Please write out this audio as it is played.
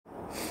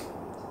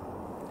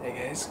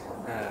Hey guys,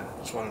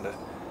 just wanted to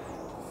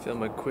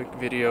film a quick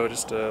video,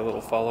 just a little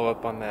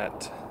follow-up on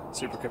that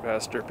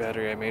supercapacitor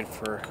battery I made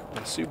for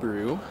my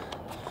Subaru.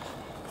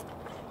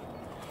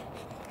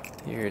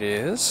 Here it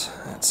is.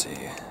 Let's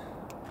see.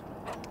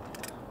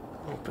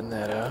 Open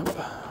that up.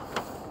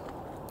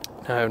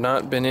 Now, I have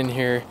not been in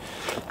here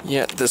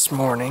yet this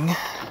morning.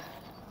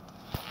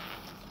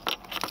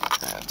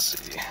 Let's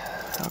see.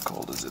 How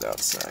cold is it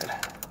outside?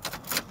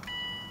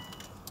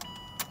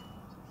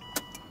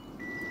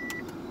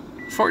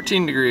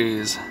 14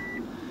 degrees.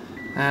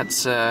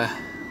 That's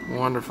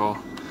wonderful.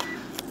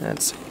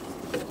 Let's see.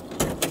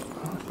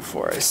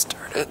 Before I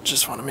start it,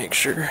 just want to make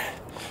sure,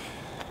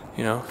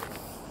 you know.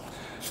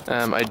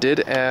 I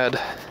did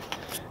add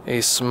a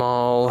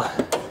small,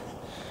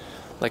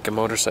 like a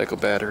motorcycle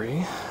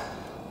battery.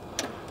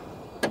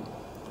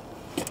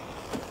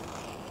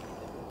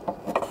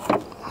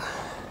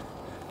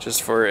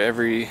 Just for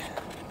every,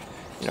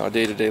 you know,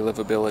 day-to-day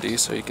livability,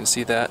 so you can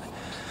see that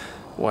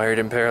wired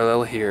in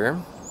parallel here.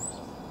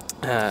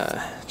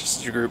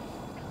 Just your group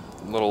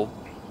little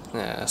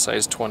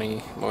size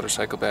 20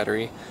 motorcycle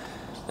battery.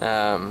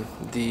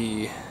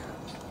 The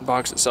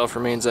box itself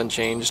remains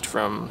unchanged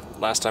from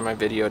last time I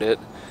videoed it.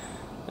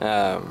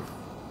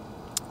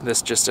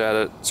 This just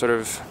sort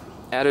of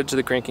added to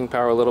the cranking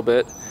power a little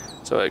bit,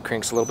 so it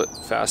cranks a little bit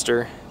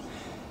faster,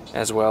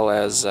 as well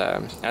as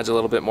adds a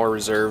little bit more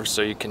reserve,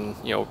 so you can,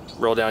 you know,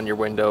 roll down your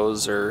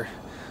windows or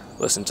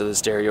listen to the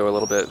stereo a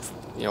little bit,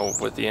 you know,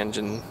 with the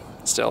engine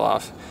still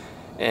off.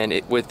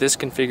 And with this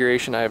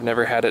configuration, I have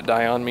never had it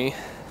die on me.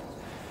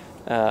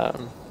 My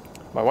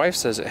wife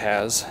says it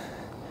has,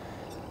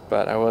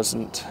 but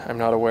I'm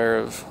not aware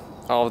of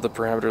all of the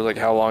parameters, like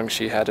how long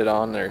she had it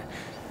on. Or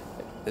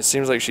it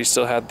seems like she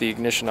still had the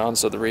ignition on,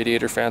 so the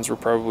radiator fans were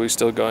probably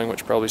still going,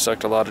 which probably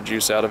sucked a lot of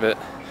juice out of it.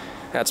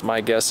 That's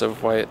my guess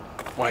of why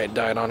it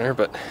died on her.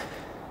 But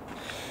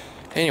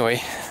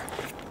anyway,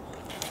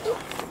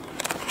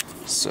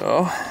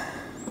 so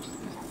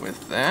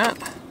with that,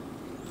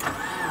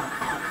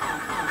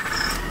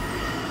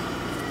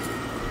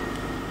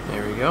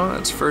 there we go,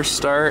 that's first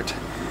start,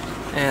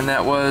 and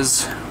that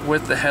was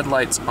with the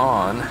headlights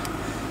on.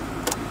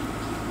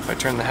 If I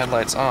turn the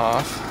headlights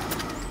off,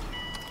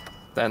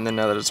 then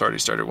now that it's already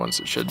started once,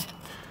 it should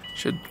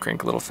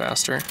crank a little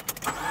faster.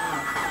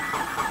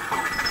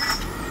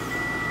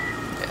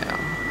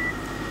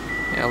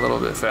 Yeah, a little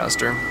bit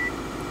faster.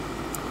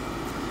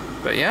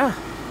 But yeah.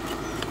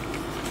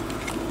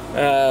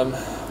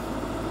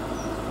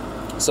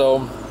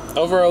 So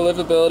overall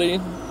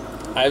livability,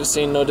 I've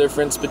seen no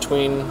difference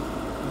between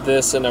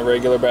this and a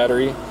regular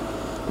battery.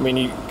 I mean,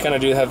 you kind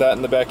of do have that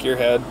in the back of your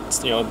head,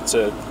 you know,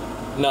 to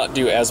not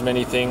do as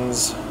many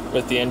things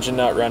with the engine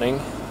not running.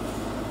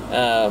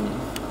 I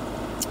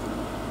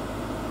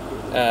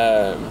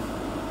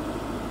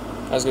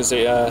was gonna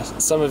say,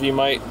 some of you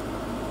might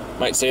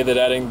say that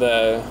adding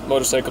the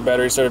motorcycle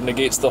battery sort of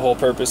negates the whole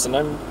purpose, and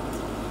I'm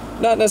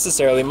not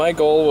necessarily. My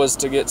goal was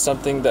to get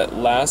something that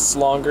lasts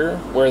longer,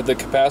 where the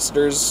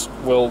capacitors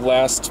will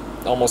last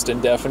almost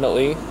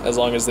indefinitely as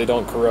long as they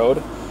don't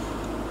corrode.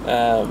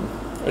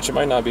 Which it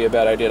might not be a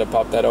bad idea to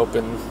pop that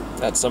open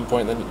at some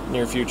point in the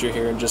near future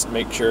here and just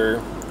make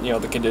sure, you know,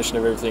 the condition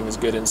of everything is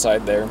good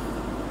inside there.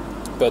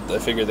 But I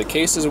figure the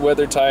case is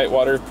weather-tight,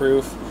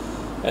 waterproof,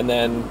 and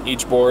then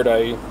each board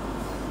I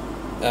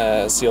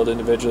sealed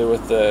individually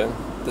with the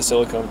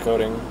silicone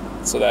coating,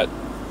 so that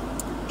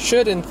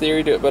should, in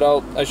theory, do it. But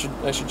I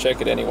should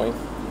check it anyway,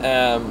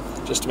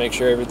 just to make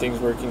sure everything's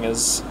working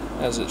as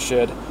it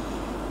should.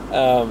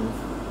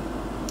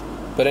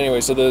 But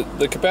anyway, so the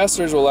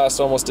capacitors will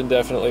last almost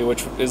indefinitely,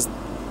 which is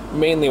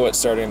mainly what's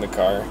starting the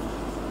car.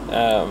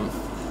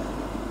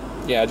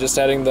 Yeah, just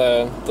adding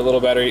the little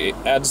battery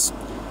adds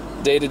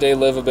day-to-day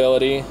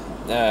livability.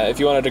 If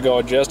you wanted to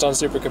go just on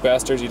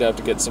supercapacitors, you'd have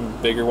to get some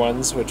bigger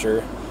ones, which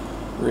are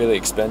really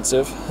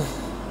expensive.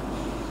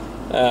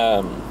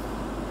 Yeah,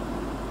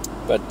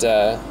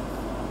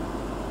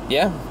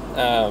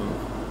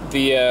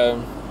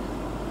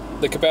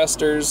 the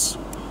capacitors,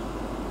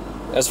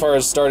 as far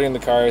as starting the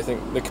car, I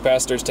think the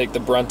capacitors take the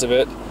brunt of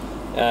it,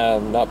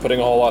 not putting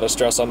a whole lot of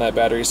stress on that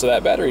battery, so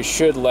that battery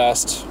should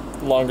last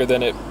longer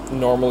than it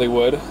normally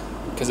would,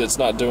 because it's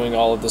not doing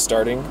all of the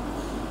starting.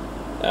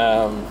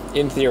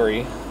 In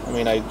theory, I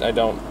mean, I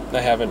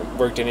haven't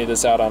worked any of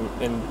this out on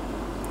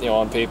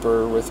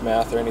paper with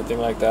math or anything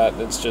like that.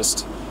 It's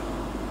just,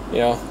 you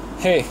know,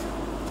 hey,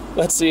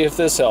 let's see if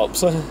this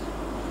helps.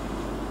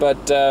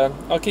 But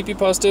I'll keep you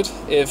posted.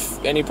 If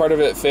any part of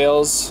it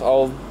fails,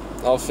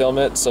 I'll film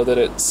it so that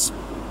it's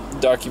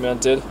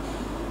documented.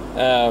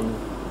 I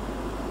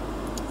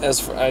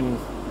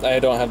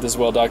don't have this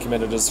well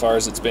documented as far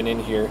as it's been in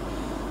here.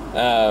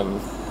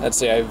 Let's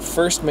see, I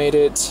first made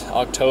it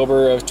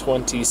October of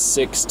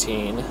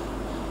 2016.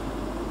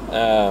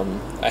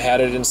 I had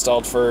it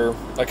installed for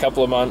a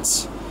couple of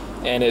months,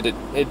 and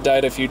it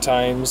died a few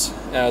times.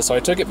 So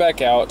I took it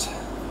back out,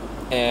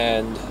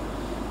 and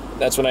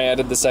that's when I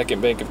added the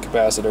second bank of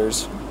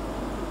capacitors.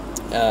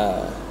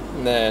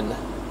 And then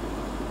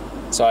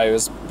So I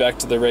was back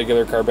to the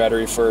regular car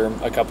battery for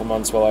a couple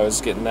months while I was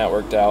getting that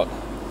worked out.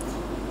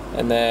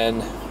 And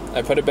then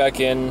I put it back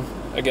in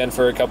again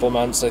for a couple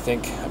months. I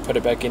think I put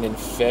it back in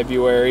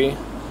February,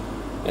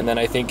 and then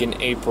I think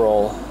in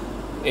April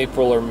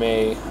or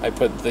May I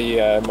put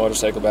the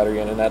motorcycle battery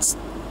in, and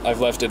I've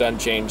left it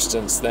unchanged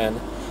since then.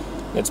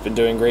 It's been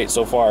doing great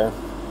so far.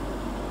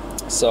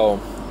 So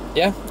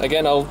yeah,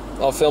 again,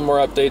 I'll film more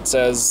updates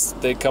as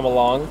they come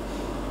along.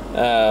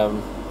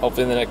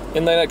 Hopefully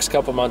in the next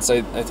couple months,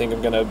 I think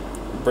I'm gonna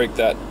break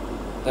that,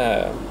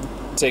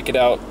 take it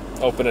out,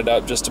 open it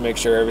up just to make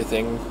sure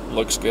everything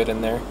looks good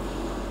in there.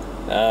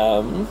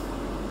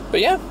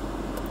 But yeah,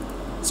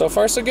 so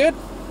far so good.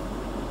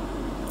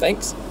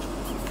 Thanks.